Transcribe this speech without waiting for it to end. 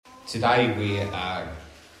Today we are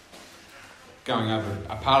going over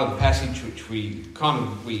a part of the passage which we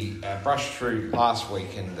brushed through last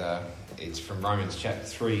week, and it's from Romans chapter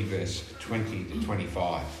 3 verse 20 to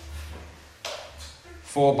 25.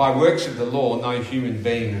 For by works of the law no human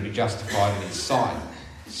being will be justified in his sight,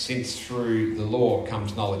 since through the law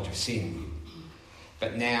comes knowledge of sin.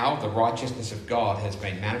 But now the righteousness of God has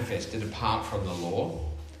been manifested apart from the law,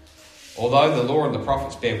 although the law and the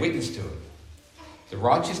prophets bear witness to it. The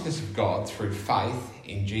righteousness of God through faith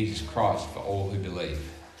in Jesus Christ for all who believe.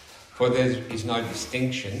 For there is no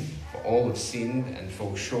distinction, for all have sinned and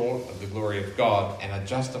fall short of the glory of God and are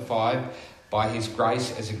justified by his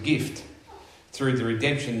grace as a gift through the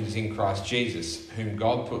redemption that is in Christ Jesus, whom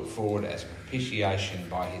God put forward as a propitiation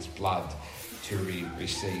by his blood to be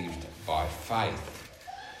received by faith.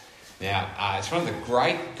 Now, it's one of the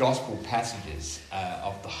great gospel passages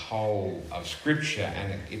of the whole of Scripture,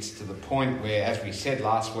 and it's to the point where, as we said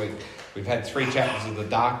last week, we've had 3 chapters of the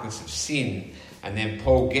darkness of sin, and then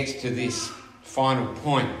Paul gets to this final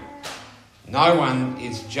point. No one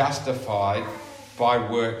is justified by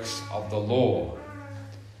works of the law.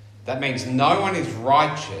 That means no one is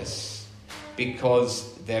righteous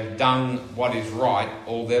because they've done what is right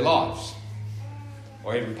all their lives,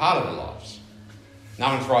 or even part of their lives. No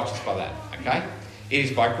one's righteous by that, okay? It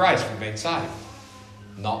is by grace we've been saved,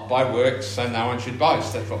 not by works, so no one should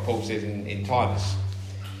boast. That's what Paul says in Titus.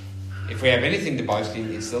 If we have anything to boast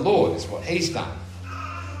in, it's the Lord. It's what he's done.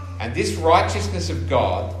 And this righteousness of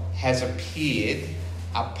God has appeared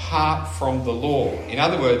apart from the law. In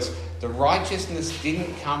other words, the righteousness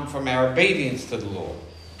didn't come from our obedience to the law.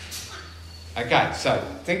 Okay, so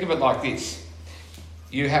think of it like this.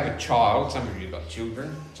 You have a child, some of you have got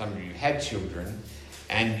children, some of you had children,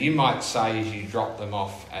 and you might say as you drop them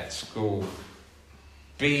off at school,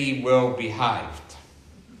 be well behaved,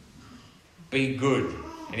 be good.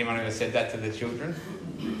 Anyone ever said that to the children?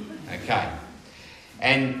 Okay.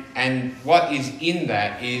 And what is in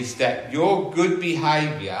that is that your good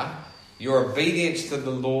behaviour, your obedience to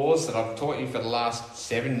the laws that I've taught you for the last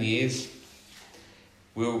 7 years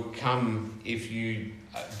will come if you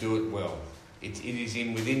do it well. It is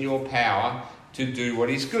within your power to do what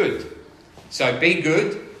is good. So be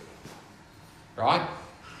good, right?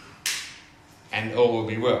 And all will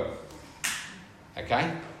be well.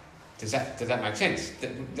 Okay? Does that make sense?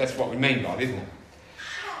 That's what we mean by it, isn't it?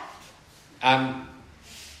 I'm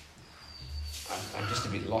just a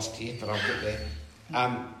bit lost here, but I'll get there.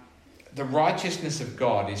 The righteousness of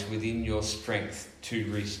God is within your strength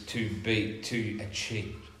to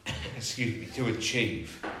achieve.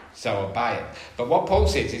 So obey it. But what Paul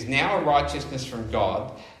says is now a righteousness from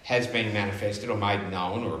God has been manifested or made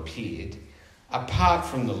known or appeared apart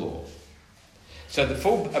from the law. So the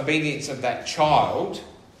full obedience of that child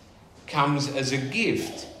comes as a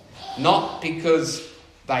gift, not because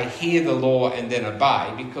they hear the law and then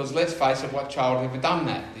obey, because let's face it, what child ever done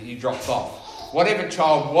that you dropped off? Whatever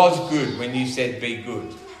child was good when you said be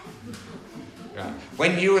good? Right.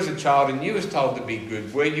 When you was a child and you was told to be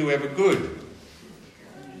good, were you ever good?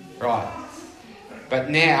 Right. But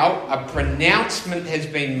now a pronouncement has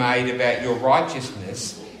been made about your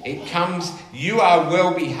righteousness. It comes, you are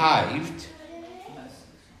well behaved,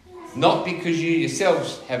 not because you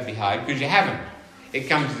yourselves have behaved, because you haven't. It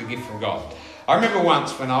comes as a gift from God. I remember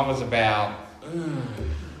once when I was about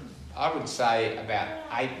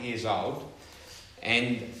 8 years old,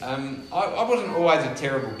 and I wasn't always a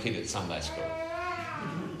terrible kid at Sunday school.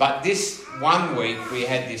 But this one week we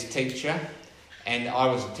had this teacher, and I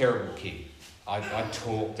was a terrible kid. I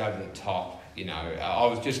talked over the top, I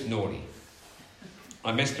was just naughty.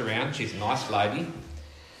 I messed around. She's a nice lady.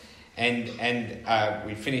 And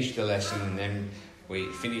we finished the lesson, and then we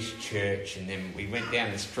finished church, and then we went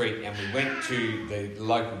down the street and we went to the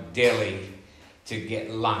local deli to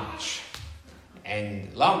get lunch.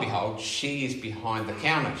 And lo and behold, she is behind the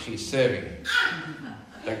counter. She's serving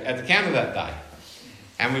at the counter that day.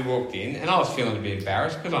 And we walked in, and I was feeling a bit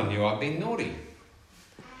embarrassed because I knew I'd been naughty.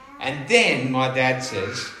 And then my dad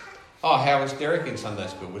says, "Oh, how was Derek in Sunday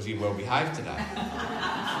school? Was he well behaved today?"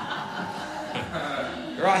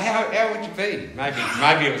 Right, how would you be?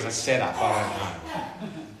 Maybe it was a setup, I don't know.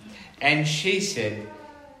 And she said,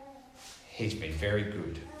 "He's been very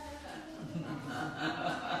good."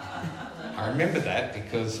 I remember that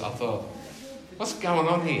because I thought, what's going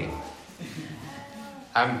on here?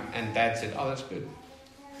 And Dad said, "Oh, that's good."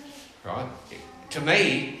 Right? To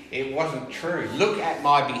me, it wasn't true. Look at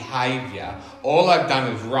my behaviour. All I've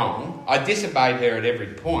done is wrong. I disobeyed her at every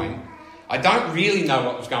point. I don't really know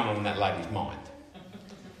what was going on in that lady's mind.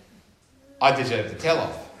 I deserve the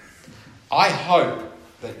tell-off. I hope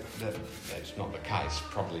that's not the case,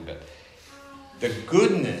 probably, but the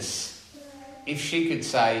goodness, if she could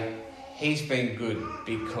say, he's been good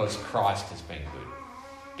because Christ has been good,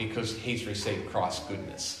 because he's received Christ's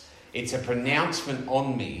goodness. It's a pronouncement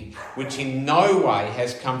on me which in no way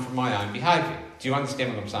has come from my own behaviour. Do you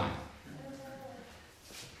understand what I'm saying?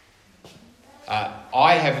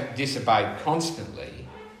 I have disobeyed constantly,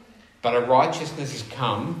 but a righteousness has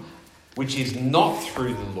come which is not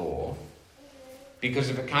through the law, because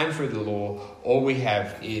if it came through the law, all we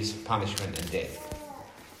have is punishment and death.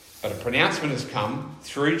 But a pronouncement has come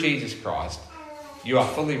through Jesus Christ. You are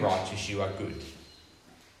fully righteous, you are good.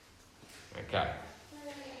 Okay.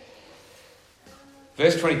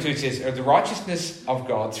 Verse 22 says, the righteousness of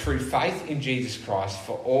God through faith in Jesus Christ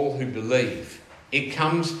for all who believe. It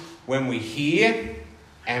comes when we hear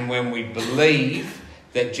and when we believe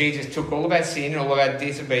that Jesus took all of our sin, all of our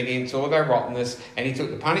disobedience, all of our rottenness, and he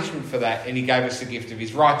took the punishment for that, and he gave us the gift of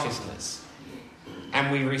his righteousness.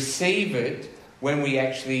 And we receive it when we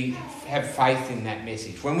actually have faith in that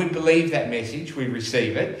message. When we believe that message, we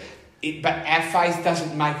receive it. But our faith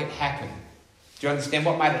doesn't make it happen. Do you understand?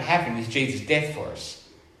 What made it happen is Jesus' death for us.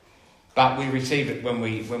 But we receive it when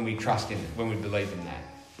we trust in it, when we believe in that.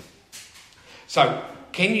 So,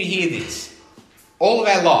 can you hear this? All of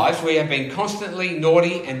our lives, we have been constantly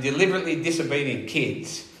naughty and deliberately disobedient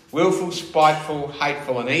kids, willful, spiteful,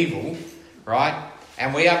 hateful and evil, right?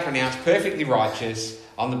 And we are pronounced perfectly righteous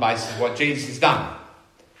on the basis of what Jesus has done.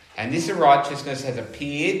 And this righteousness has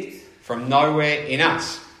appeared from nowhere in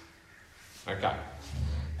us. Okay.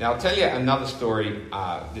 Now, I'll tell you another story.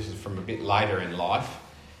 This is from a bit later in life.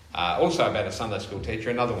 Also about a Sunday school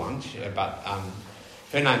teacher, another one. But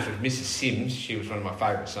her name was Mrs. Sims. She was one of my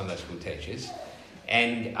favourite Sunday school teachers.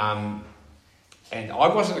 And I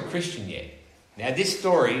wasn't a Christian yet. Now, this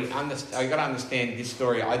story, I've got to understand this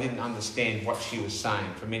story. I didn't understand what she was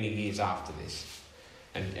saying for many years after this,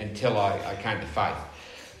 until I came to faith.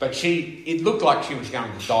 But it looked like she was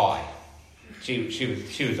going to die.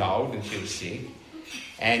 She was old and she was sick.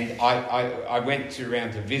 And I went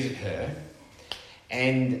around to visit her.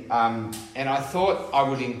 And I thought I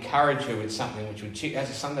would encourage her with something which would, as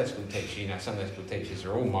a Sunday school teacher, Sunday school teachers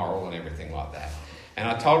are all moral and everything like that. And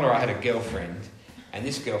I told her I had a girlfriend, and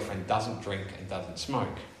this girlfriend doesn't drink and doesn't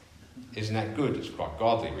smoke. Isn't that good? It's quite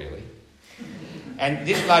godly, really. And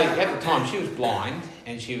this lady, at the time, she was blind,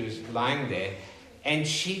 and she was laying there, and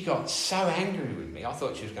she got so angry with me, I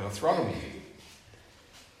thought she was going to throttle me.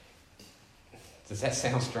 Does that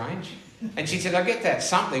sound strange? And she said, I get that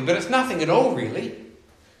something, but it's nothing at all, really.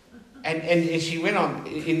 And she went on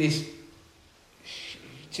in this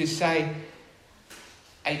to say,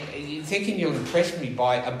 you're thinking you'll impress me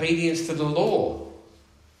by obedience to the law.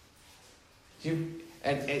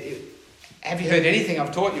 Have you heard anything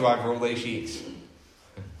I've taught you over all these years?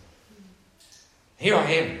 Here I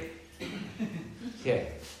am. Yeah.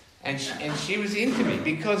 And she was into me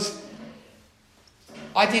because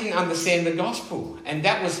I didn't understand the gospel. And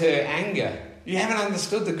that was her anger. You haven't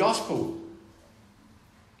understood the gospel.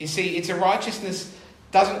 You see, it's a righteousness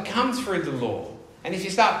doesn't come through the law. And if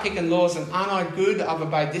you start picking laws and aren't I good, I've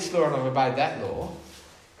obeyed this law and I've obeyed that law,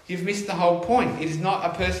 you've missed the whole point. It is not,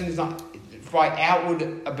 a person is not by outward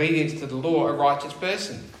obedience to the law a righteous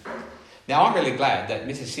person. Now, I'm really glad that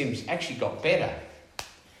Mrs. Sims actually got better.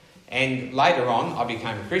 And later on, I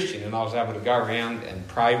became a Christian and I was able to go around and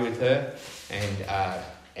pray with her.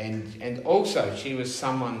 And also, she was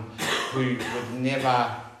someone who would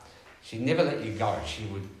never let you go. She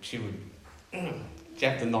would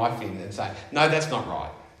jab the knife in and say, no, that's not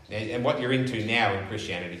right. And what you're into now in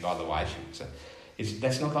Christianity, by the way, is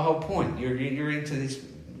that's not the whole point. You're into this,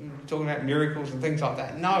 talking about miracles and things like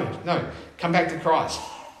that. No, come back to Christ.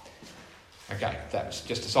 Okay, that was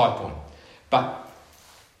just a side point. But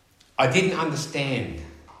I didn't understand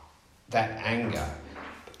that anger.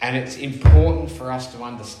 And it's important for us to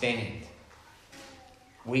understand.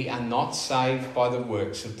 We are not saved by the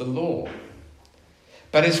works of the law.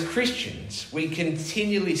 But as Christians, we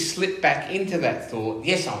continually slip back into that thought,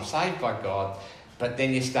 yes, I'm saved by God, but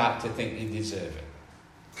then you start to think you deserve it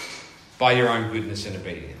by your own goodness and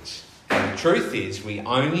obedience. And the truth is, we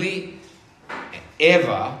only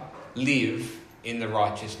ever live in the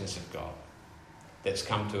righteousness of God that's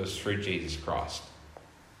come to us through Jesus Christ.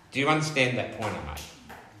 Do you understand that point I made?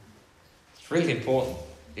 It's really important.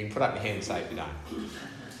 You can put up your hand and say if you don't.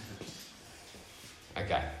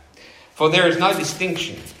 Okay. For there is no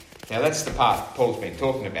distinction. Now that's the part Paul's been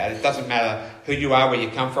talking about. It doesn't matter who you are, where you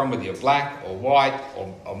come from, whether you're black or white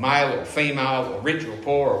or male or female or rich or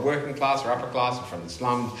poor or working class or upper class or from the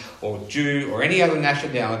slums or Jew or any other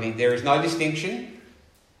nationality. There is no distinction.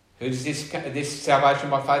 Who does this salvation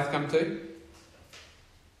by faith come to?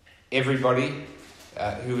 Everybody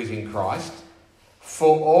who is in Christ.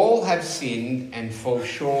 For all have sinned and fall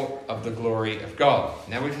short of the glory of God.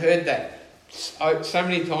 Now we've heard that so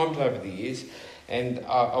many times over the years, and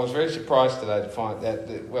I was very surprised today to find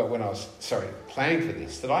that when I was planning for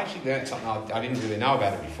this, that I actually learned something I didn't really know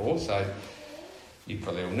about it before, so you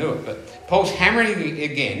probably all knew it. But Paul's hammering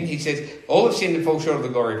it again. He says, all have sinned and fall short of the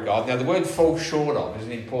glory of God. Now the word fall short of is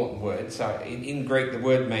an important word. So in Greek the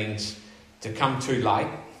word means to come too late,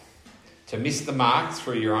 to miss the mark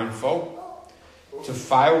through your own fault, to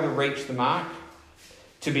fail to reach the mark,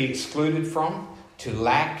 to be excluded from, to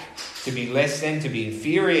lack, to be less than, to be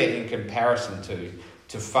inferior in comparison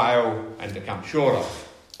to fail and to come short of.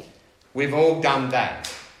 We've all done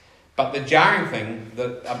that. But the jarring thing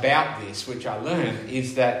about this, which I learned,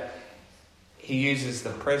 is that he uses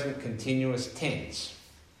the present continuous tense.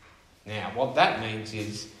 Now, what that means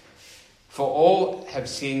is, for all have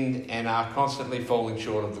sinned and are constantly falling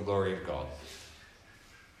short of the glory of God.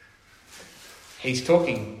 He's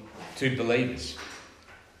talking to believers.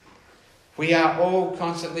 We are all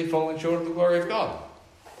constantly falling short of the glory of God.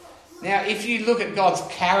 Now, if you look at God's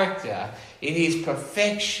character in his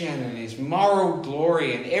perfection and his moral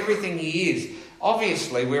glory and everything he is,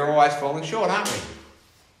 obviously we're always falling short, aren't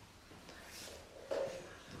we?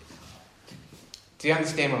 Do you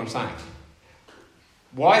understand what I'm saying?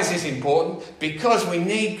 Why is this important? Because we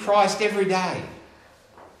need Christ every day,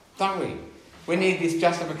 don't we? We need this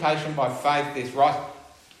justification by faith, this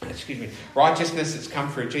righteousness that's come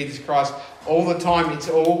through Jesus Christ all the time. It's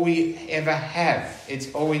all we ever have.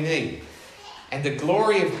 It's all we need. And the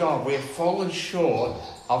glory of God, we're fallen short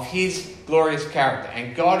of his glorious character.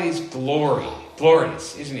 And God is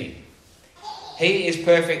glorious, isn't he? He is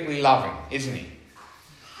perfectly loving, isn't he?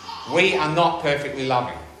 We are not perfectly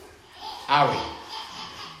loving, are we?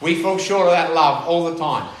 We fall short of that love all the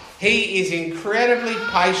time. He is incredibly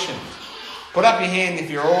patient. Put up your hand if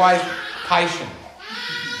you're always patient.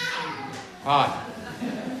 Right.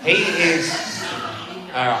 He is...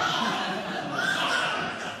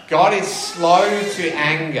 God is slow to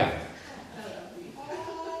anger.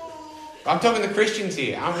 I'm talking to Christians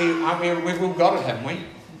here. Aren't we? We've all got it, haven't we?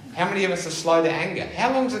 How many of us are slow to anger?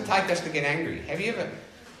 How long does it take us to get angry? Have you ever...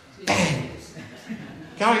 Bang!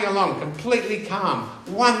 Going along, completely calm.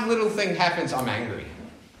 One little thing happens, I'm angry.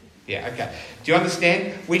 Yeah, okay. Do you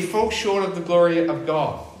understand? We fall short of the glory of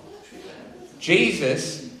God.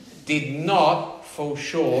 Jesus did not fall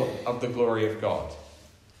short of the glory of God.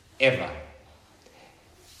 Ever.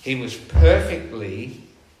 He was perfectly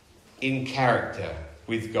in character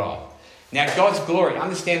with God. Now, God's glory,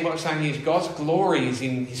 understand what I'm saying here, is God's glory is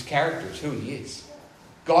in his character, it's who he is.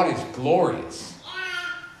 God is glorious.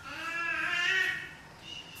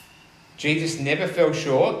 Jesus never fell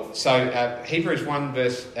short. So Hebrews 1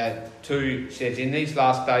 verse 2 says, in these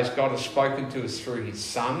last days God has spoken to us through his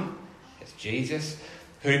Son, that's Jesus,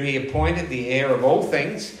 whom he appointed the heir of all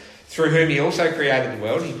things, through whom he also created the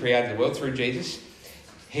world. He created the world through Jesus.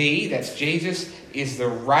 He, that's Jesus, is the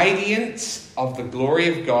radiance of the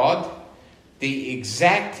glory of God, the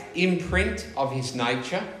exact imprint of his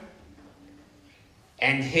nature.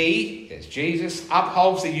 And he, that's Jesus,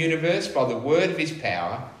 upholds the universe by the word of his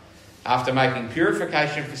power. After making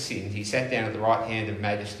purification for sin, he sat down at the right hand of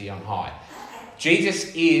majesty on high.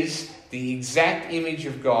 Jesus is the exact image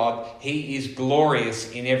of God. He is glorious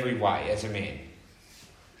in every way as a man.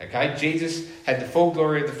 Okay, Jesus had the full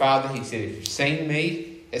glory of the Father. He said, if you've seen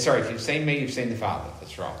me, you've seen the Father.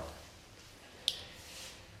 That's right.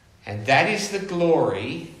 And that is the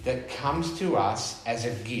glory that comes to us as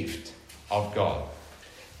a gift of God.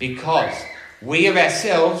 Because we of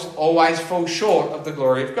ourselves always fall short of the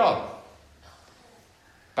glory of God.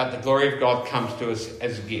 But the glory of God comes to us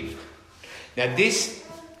as a gift. Now this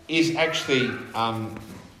is actually one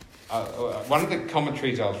of the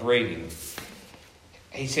commentaries I was reading.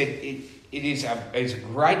 He said it is a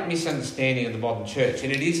great misunderstanding of the modern church,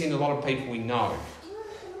 and it is in a lot of people we know.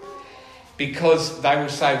 Because they will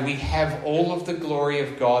say, we have all of the glory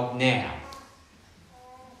of God now.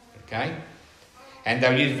 Okay? And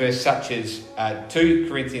they'll use a verse such as 2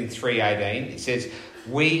 Corinthians 3:18. It says,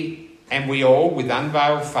 we all, with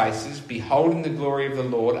unveiled faces, beholding the glory of the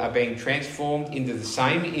Lord, are being transformed into the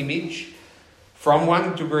same image from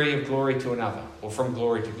one degree of glory to another, or from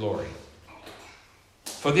glory to glory.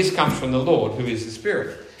 For this comes from the Lord, who is the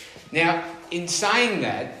Spirit. Now, in saying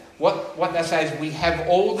that, what they say is we have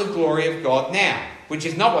all the glory of God now, which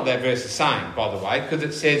is not what that verse is saying, by the way, because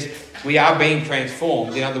it says we are being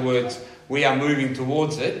transformed. In other words, we are moving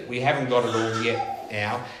towards it. We haven't got it all yet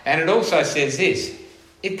now. And it also says this,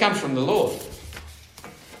 it comes from the Lord.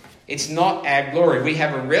 It's not our glory. We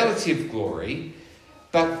have a relative glory,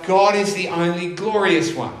 but God is the only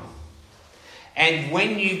glorious one. And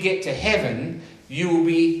when you get to heaven, you will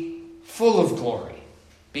be full of glory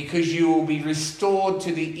because you will be restored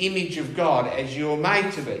to the image of God as you are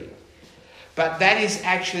made to be. But that is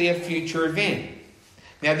actually a future event.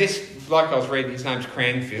 Now this, like I was reading, his name's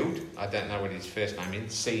Cranfield. I don't know what his first name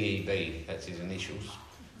is. C-E-B, that's his initials.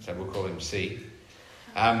 So we'll call him C.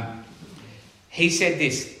 He said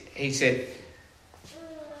this. He said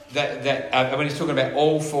that when he's talking about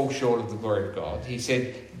all fall short of the glory of God, he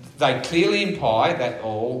said they clearly imply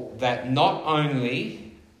that not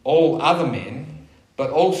only all other men, but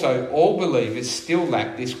also all believers still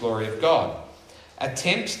lack this glory of God.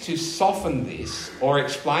 Attempts to soften this or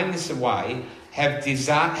explain this away have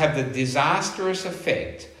the disastrous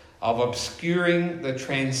effect of obscuring the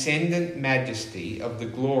transcendent majesty of the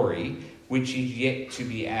glory which is yet to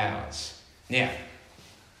be ours. Now,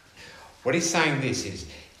 what he's saying this is,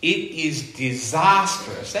 it is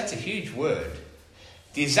disastrous, that's a huge word,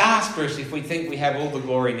 disastrous if we think we have all the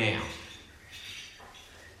glory now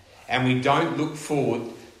and we don't look forward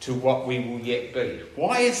to what we will yet be.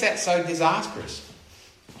 Why is that so disastrous?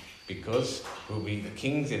 Because we'll be the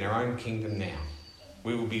kings in our own kingdom now.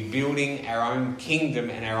 We will be building our own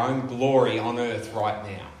kingdom and our own glory on earth right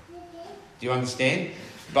now. Do you understand?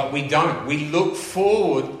 But we don't. We look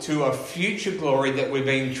forward to a future glory that we're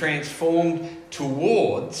being transformed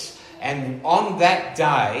towards, and on that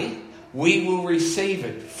day we will receive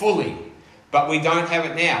it fully. But we don't have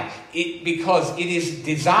it now. Because it is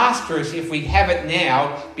disastrous if we have it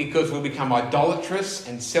now, because we'll become idolatrous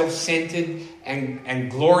and self-centered and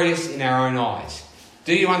glorious in our own eyes.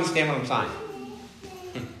 Do you understand what I'm saying?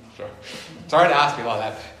 Sorry to ask you like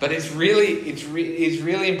that, but it's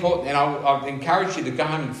really important, and I encourage you to go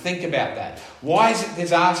home and think about that. Why is it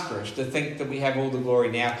disastrous to think that we have all the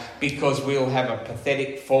glory now? Because we'll have a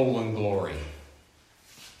pathetic fallen glory,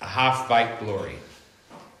 a half-baked glory.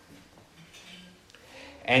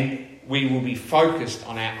 And we will be focused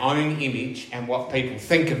on our own image and what people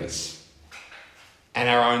think of us and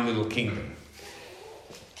our own little kingdom.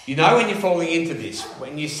 You know when you're falling into this,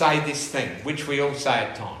 when you say this thing, which we all say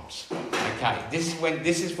at times. Okay,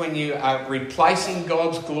 this is when you are replacing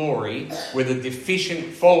God's glory with a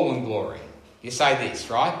deficient fallen glory. You say this,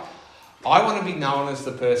 right? I want to be known as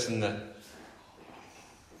the person that...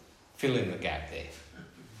 Fill in the gap there.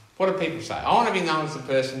 What do people say? I want to be known as the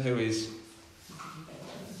person who is...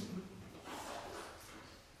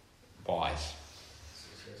 wise.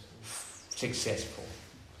 Successful.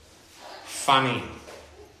 Funny.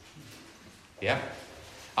 Yeah?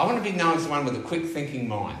 I want to be known as the one with a quick thinking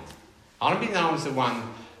mind. I want to be known as the one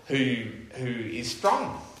who is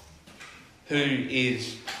strong, who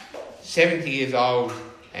is 70 years old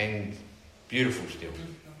and beautiful still.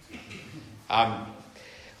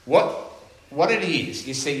 What it is,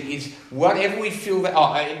 you see, is whatever we feel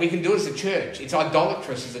that... we can do as a church. It's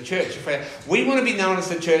idolatrous as a church. We want to be known as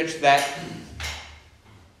the church that...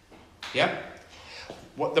 Yeah?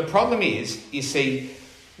 What the problem is, you see...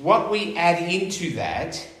 What we add into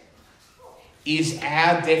that is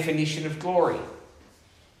our definition of glory.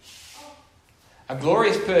 A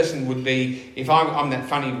glorious person would be, if I'm that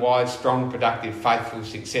funny, wise, strong, productive, faithful,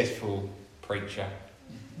 successful preacher,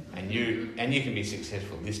 and you can be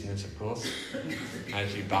successful listeners, of course,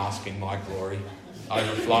 as you bask in my glory,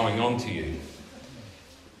 overflowing onto you.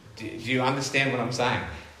 Do you understand what I'm saying?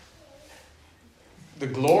 The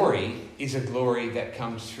glory is a glory that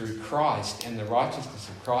comes through Christ and the righteousness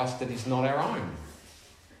of Christ that is not our own.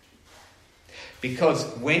 Because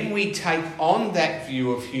when we take on that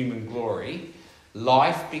view of human glory,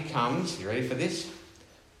 life becomes, you ready for this?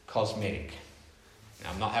 Cosmetic. Now,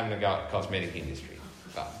 I'm not having a go at the cosmetic industry,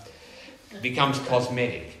 but it becomes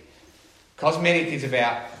cosmetic. Cosmetic is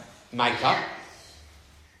about makeup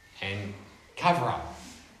and cover up.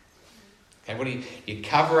 Okay, what do you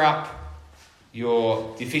cover up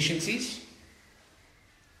your deficiencies,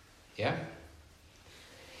 yeah,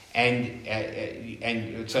 and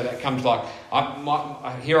so that comes like,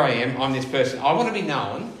 here I am, I'm this person. I want to be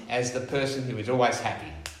known as the person who is always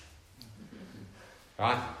happy,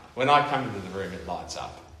 right? When I come into the room, it lights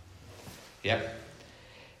up. Yep.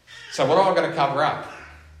 So what am I going to cover up?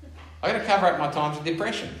 I'm going to cover up my times of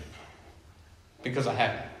depression because I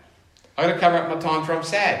haven't. I'm going to cover up my times where I'm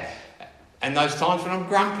sad. And those times when I'm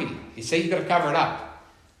grumpy. You see, you've got to cover it up.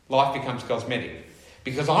 Life becomes cosmetic.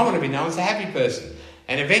 Because I want to be known as a happy person.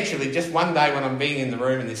 And eventually, just one day when I'm being in the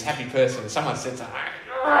room and this happy person, someone says something,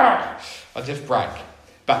 I just break.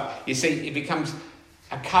 But you see, it becomes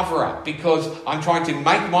a cover-up because I'm trying to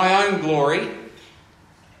make my own glory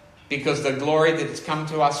because the glory that has come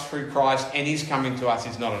to us through Christ and is coming to us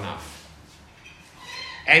is not enough.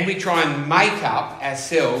 And we try and make up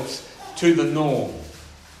ourselves to the norm.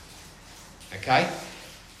 Okay?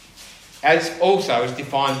 As also is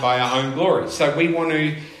defined by our own glory. So we want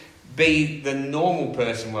to be the normal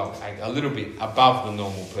person, well, a little bit above the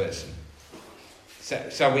normal person.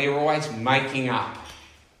 So we are always making up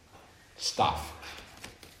stuff.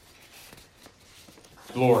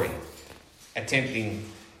 Glory. Attempting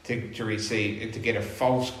to receive, to get a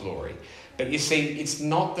false glory. But you see, it's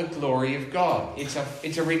not the glory of God. It's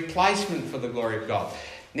a replacement for the glory of God.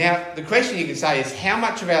 Now, the question you can say is, how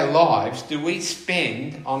much of our lives do we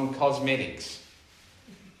spend on cosmetics?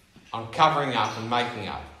 On covering up and making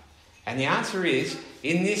up? And the answer is,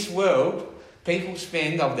 in this world, people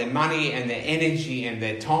spend of their money and their energy and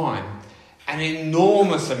their time, an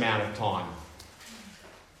enormous amount of time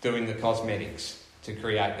doing the cosmetics to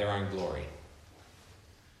create their own glory.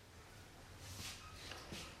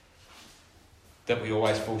 That we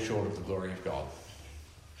always fall short of the glory of God.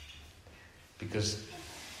 Because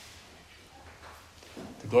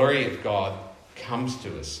the glory of God comes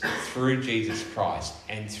to us through Jesus Christ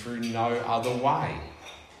and through no other way.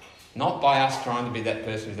 Not by us trying to be that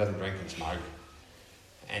person who doesn't drink and smoke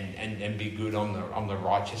and be good on the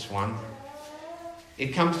righteous one. It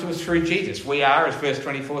comes to us through Jesus. We are, as verse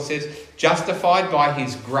 24 says, justified by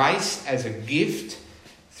his grace as a gift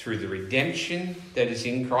through the redemption that is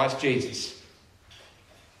in Christ Jesus.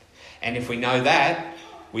 And if we know that,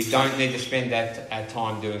 we don't need to spend our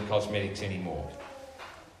time doing cosmetics anymore.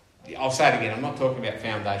 I'll say it again, I'm not talking about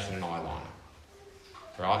foundation and eyeliner.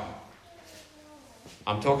 Right?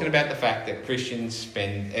 I'm talking about the fact that Christians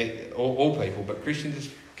spend, all people, but Christians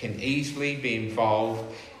can easily be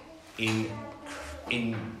involved in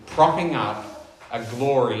propping up a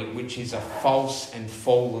glory which is a false and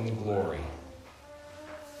fallen glory.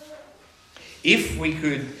 If we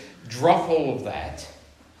could drop all of that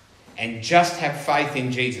and just have faith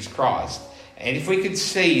in Jesus Christ, and if we could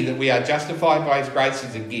see that we are justified by his grace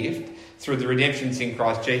as a gift through the redemption in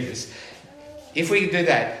Christ Jesus, if we could do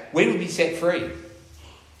that, we would be set free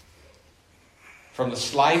from the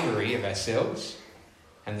slavery of ourselves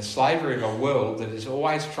and the slavery of a world that is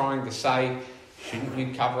always trying to say, shouldn't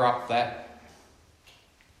you cover up that?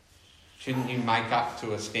 Shouldn't you make up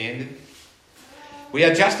to a standard? We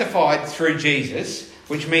are justified through Jesus,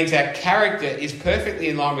 which means our character is perfectly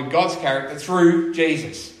in line with God's character through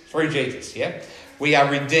Jesus. Through Jesus, yeah? We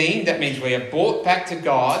are redeemed. That means we are brought back to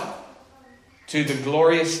God, to the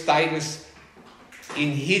glorious status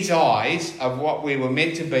in his eyes of what we were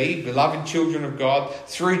meant to be, beloved children of God,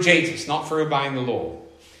 through Jesus, not through obeying the law.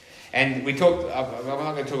 And we talked, I'm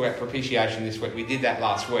not going to talk about propitiation this week, we did that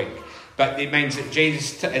last week. But it means that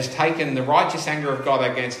Jesus has taken the righteous anger of God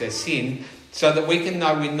against our sin so that we can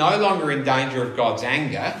know we're no longer in danger of God's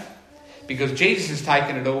anger, because Jesus has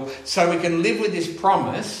taken it all, so we can live with this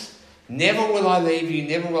promise, never will I leave you,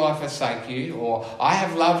 never will I forsake you, or I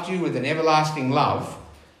have loved you with an everlasting love,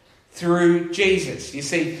 through Jesus. You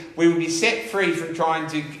see, we will be set free from trying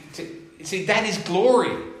to you see, that is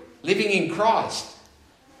glory, living in Christ,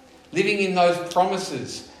 living in those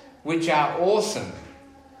promises which are awesome.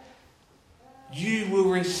 You will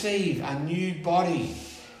receive a new body.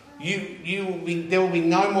 There will be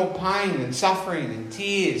no more pain and suffering and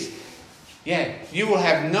tears. Yeah, you will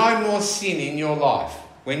have no more sin in your life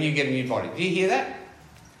when you get a new body. Do you hear that?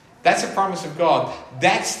 That's a promise of God.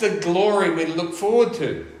 That's the glory we look forward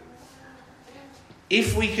to.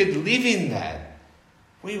 If we could live in that,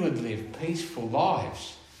 we would live peaceful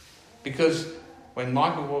lives. Because when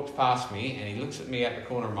Michael walks past me and he looks at me out the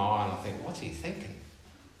corner of my eye and I think, what's he thinking?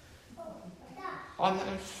 I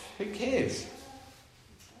know, who cares?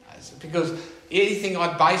 Because anything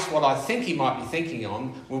I base what I think he might be thinking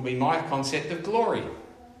on will be my concept of glory.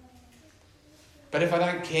 But if I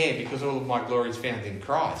don't care because all of my glory is found in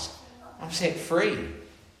Christ, I'm set free.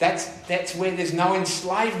 That's where there's no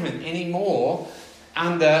enslavement anymore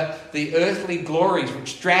under the earthly glories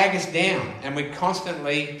which drag us down and we're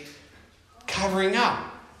constantly covering up,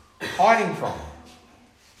 hiding from.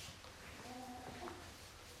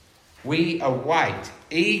 We await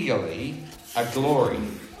eagerly a glory.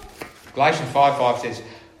 Galatians 5:5 says,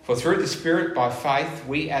 for through the Spirit by faith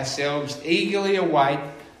we ourselves eagerly await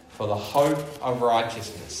for the hope of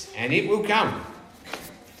righteousness. And it will come.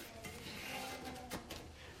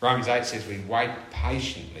 Romans 8 says we wait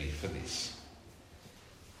patiently for this.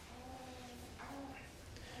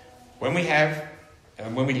 When we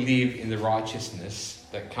live in the righteousness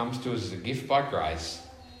that comes to us as a gift by grace,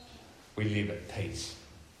 we live at peace.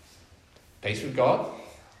 Peace with God,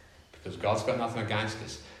 because God's got nothing against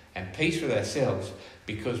us. and peace with ourselves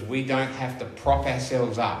because we don't have to prop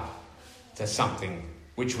ourselves up to something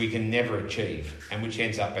which we can never achieve and which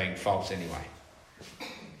ends up being false anyway.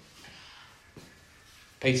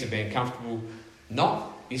 Peace of being comfortable,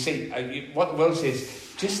 not, you see, what the world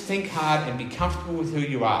says, just think hard and be comfortable with who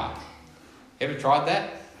you are. Ever tried that?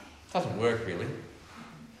 It doesn't work really.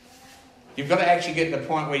 You've got to actually get to the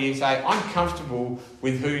point where you say, I'm comfortable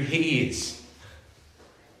with who he is.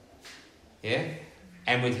 Yeah?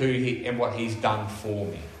 And with and what he's done for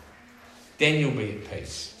me. Then you'll be at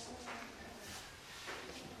peace.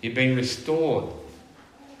 You've been restored.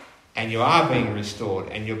 And you are being restored.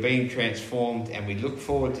 And you're being transformed. And we look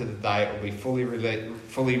forward to the day it will be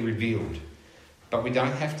fully revealed. But we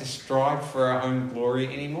don't have to strive for our own glory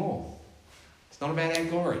anymore. It's not about our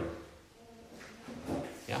glory.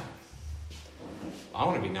 Yeah? I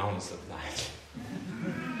want to be known as that.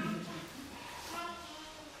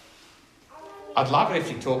 I'd love it if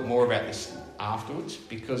you talk more about this afterwards,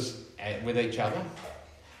 because with each other,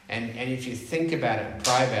 and if you think about it and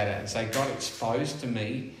pray about it and say, God, expose to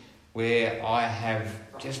me where I have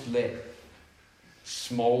just let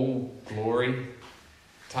small glory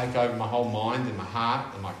take over my whole mind and my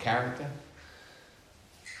heart and my character,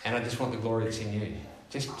 and I just want the glory that's in you.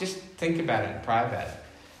 Just think about it and pray about it.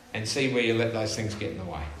 And see where you let those things get in the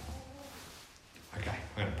way. Okay,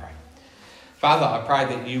 I'm going to pray. Father, I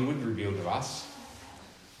pray that you would reveal to us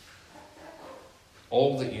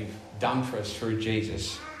all that you've done for us through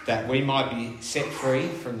Jesus, that we might be set free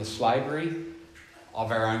from the slavery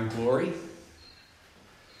of our own glory,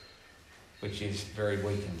 which is very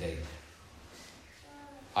weak indeed.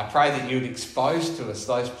 I pray that you would expose to us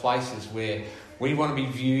those places where we want to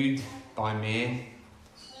be viewed by man,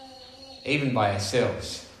 even by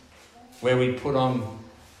ourselves, where we put on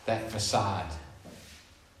that facade,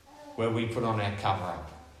 where we put on our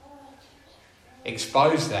cover-up.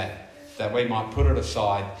 Expose that we might put it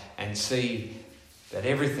aside and see that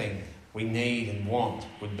everything we need and want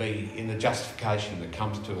would be in the justification that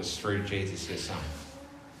comes to us through Jesus, your Son.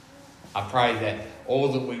 I pray that all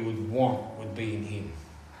that we would want would be in him.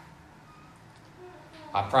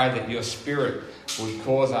 I pray that your Spirit would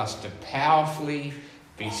cause us to powerfully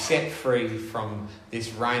be set free from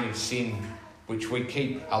this reign of sin which we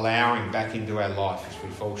keep allowing back into our life as we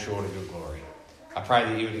fall short of your glory. I pray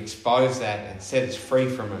that you would expose that and set us free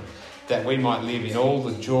from it, that we might live in all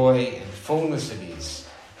the joy and fullness it is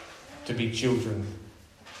to be children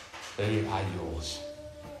who are yours.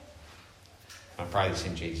 I pray this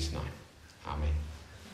in Jesus' name. Amen.